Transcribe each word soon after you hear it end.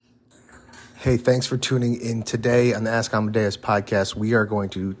Hey, thanks for tuning in today on the Ask Amadeus podcast. We are going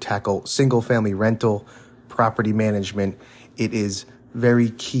to tackle single-family rental property management. It is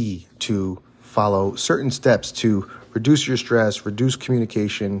very key to follow certain steps to reduce your stress, reduce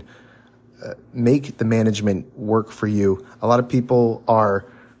communication, make the management work for you. A lot of people are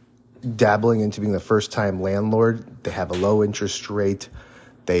dabbling into being the first-time landlord. They have a low interest rate.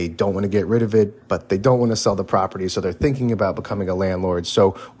 They don't want to get rid of it, but they don't want to sell the property, so they're thinking about becoming a landlord.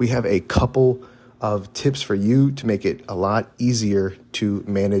 So we have a couple of tips for you to make it a lot easier to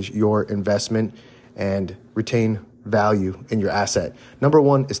manage your investment and retain value in your asset. Number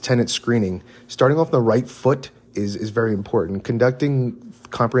one is tenant screening. Starting off on the right foot is very important. Conducting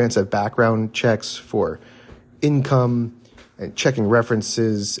comprehensive background checks for income and checking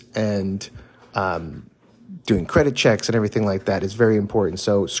references and doing credit checks and everything like that is very important.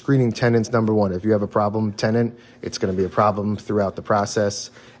 So screening tenants, number one. If you have a problem tenant, it's going to be a problem throughout the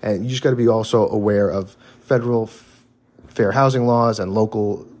process. And you just got to be also aware of federal fair housing laws and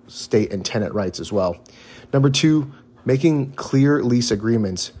local, state, and tenant rights as well. Number two, making clear lease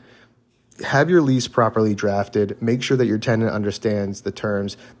agreements. Have your lease properly drafted. Make sure that your tenant understands the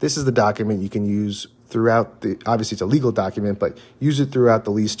terms. This is the document you can use throughout obviously it's a legal document, but use it throughout the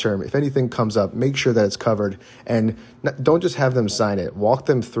lease term. If anything comes up, make sure that it's covered and don't just have them sign it. Walk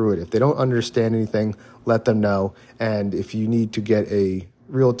them through it. If they don't understand anything, let them know. And if you need to get a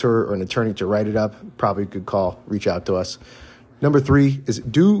realtor or an attorney to write it up, probably a good call. Reach out to us. Number three is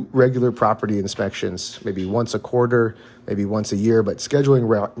do regular property inspections, maybe once a quarter, maybe once a year, but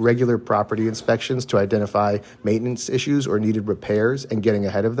scheduling regular property inspections to identify maintenance issues or needed repairs and getting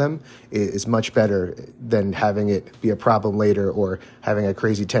ahead of them is much better than having it be a problem later or having a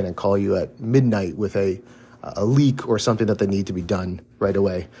crazy tenant call you at midnight with a leak or something that they need to be done right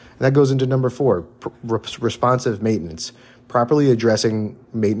away. And that goes into number four, responsive maintenance. Properly addressing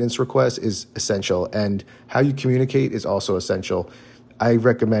maintenance requests is essential, and how you communicate is also essential. I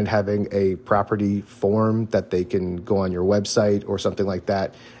recommend having a property form that they can go on your website or something like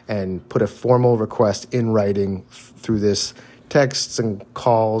that and put a formal request in writing through this. Texts and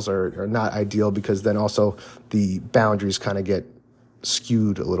calls are not ideal because then also the boundaries kind of get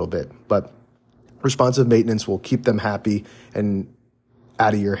skewed a little bit. But responsive maintenance will keep them happy and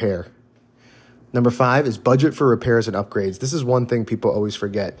out of your hair. Number five is budget for repairs and upgrades. This is one thing people always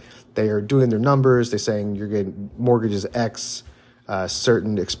forget. They are doing their numbers. They're saying you're getting mortgages X,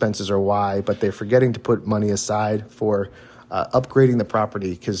 certain expenses are Y, but they're forgetting to put money aside for upgrading the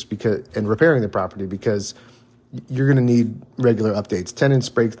property and repairing the property because you're going to need regular updates. Tenants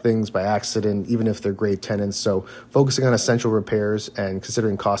break things by accident, even if they're great tenants. So focusing on essential repairs and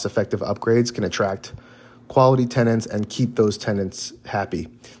considering cost-effective upgrades can attract quality tenants and keep those tenants happy.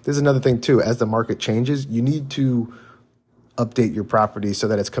 There's another thing too. As the market changes, you need to update your property so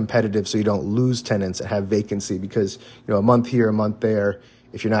that it's competitive so you don't lose tenants and have vacancy because, a month here, a month there,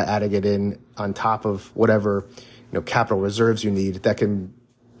 if you're not adding it in on top of whatever, capital reserves you need, that can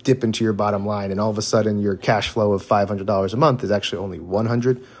dip into your bottom line. And all of a sudden your cash flow of $500 a month is actually only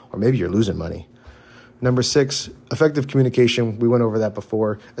 $100, or maybe you're losing money. Number six, effective communication. We went over that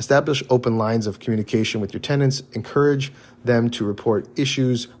before. Establish open lines of communication with your tenants. Encourage them to report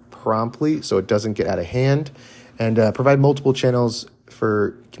issues promptly so it doesn't get out of hand. And provide multiple channels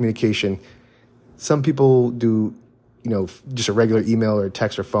for communication. Some people do, just a regular email or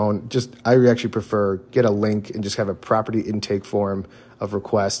text or phone. I actually prefer get a link and just have a property intake form of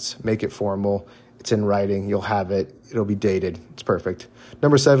requests. Make it formal. It's in writing. You'll have it. It'll be dated. It's perfect.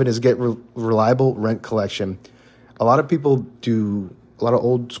 Number seven is get reliable rent collection. A lot of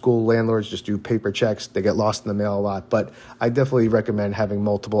old school landlords just do paper checks. They get lost in the mail a lot. But I definitely recommend having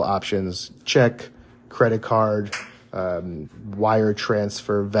multiple options. Check, credit card, wire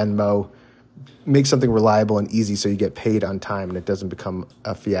transfer, Venmo. Make something reliable and easy so you get paid on time and it doesn't become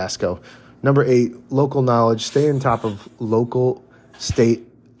a fiasco. Number eight, local knowledge. Stay on top of local, state,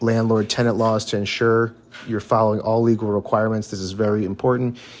 landlord tenant laws to ensure you're following all legal requirements. This is very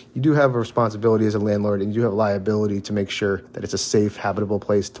important. You do have a responsibility as a landlord and you do have liability to make sure that it's a safe, habitable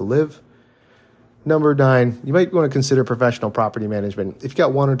place to live. Number nine, you might want to consider professional property management. If you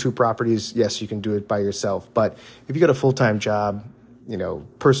got one or two properties, yes, you can do it by yourself. But if you got a full-time job,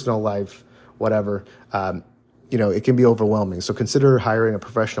 personal life, whatever, it can be overwhelming. So consider hiring a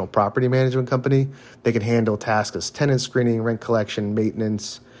professional property management company. They can handle tasks as tenant screening, rent collection,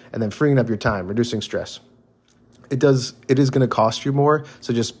 maintenance, and then freeing up your time, reducing stress. It is going to cost you more,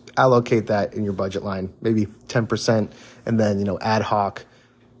 so just allocate that in your budget line, maybe 10%, and then, ad hoc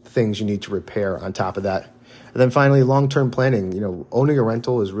things you need to repair on top of that. And then finally, long-term planning. Owning a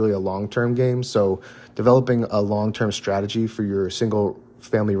rental is really a long-term game, so developing a long-term strategy for your single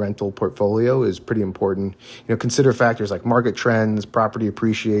family rental portfolio is pretty important. Consider factors like market trends, property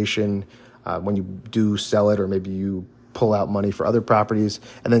appreciation, when you do sell it, or maybe you pull out money for other properties,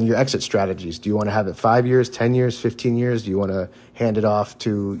 and then your exit strategies. Do you want to have it 5 years, 10 years, 15 years? Do you want to hand it off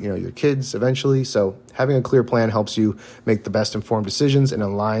to your kids eventually? So having a clear plan helps you make the best informed decisions and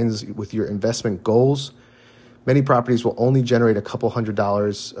aligns with your investment goals. Many properties will only generate a couple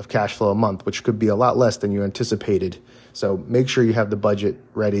 $100s of cash flow a month, which could be a lot less than you anticipated. So make sure you have the budget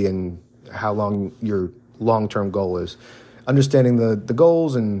ready and how long your long-term goal is. Understanding the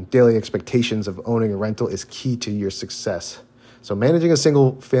goals and daily expectations of owning a rental is key to your success. So managing a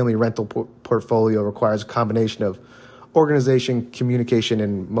single-family rental portfolio requires a combination of organization, communication,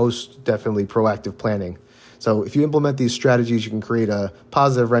 and most definitely proactive planning. So if you implement these strategies, you can create a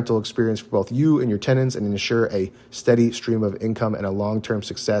positive rental experience for both you and your tenants and ensure a steady stream of income and a long-term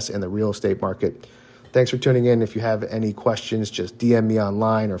success in the real estate market. Thanks for tuning in. If you have any questions, just DM me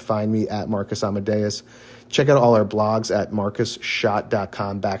online or find me at Marcus Amadeus. Check out all our blogs at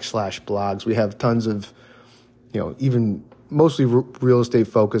marcusschott.com/blogs. We have tons of, even mostly real estate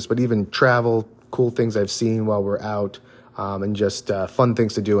focused, but even travel, cool things I've seen while we're out, and just fun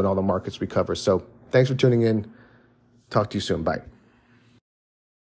things to do in all the markets we cover. So thanks for tuning in. Talk to you soon. Bye.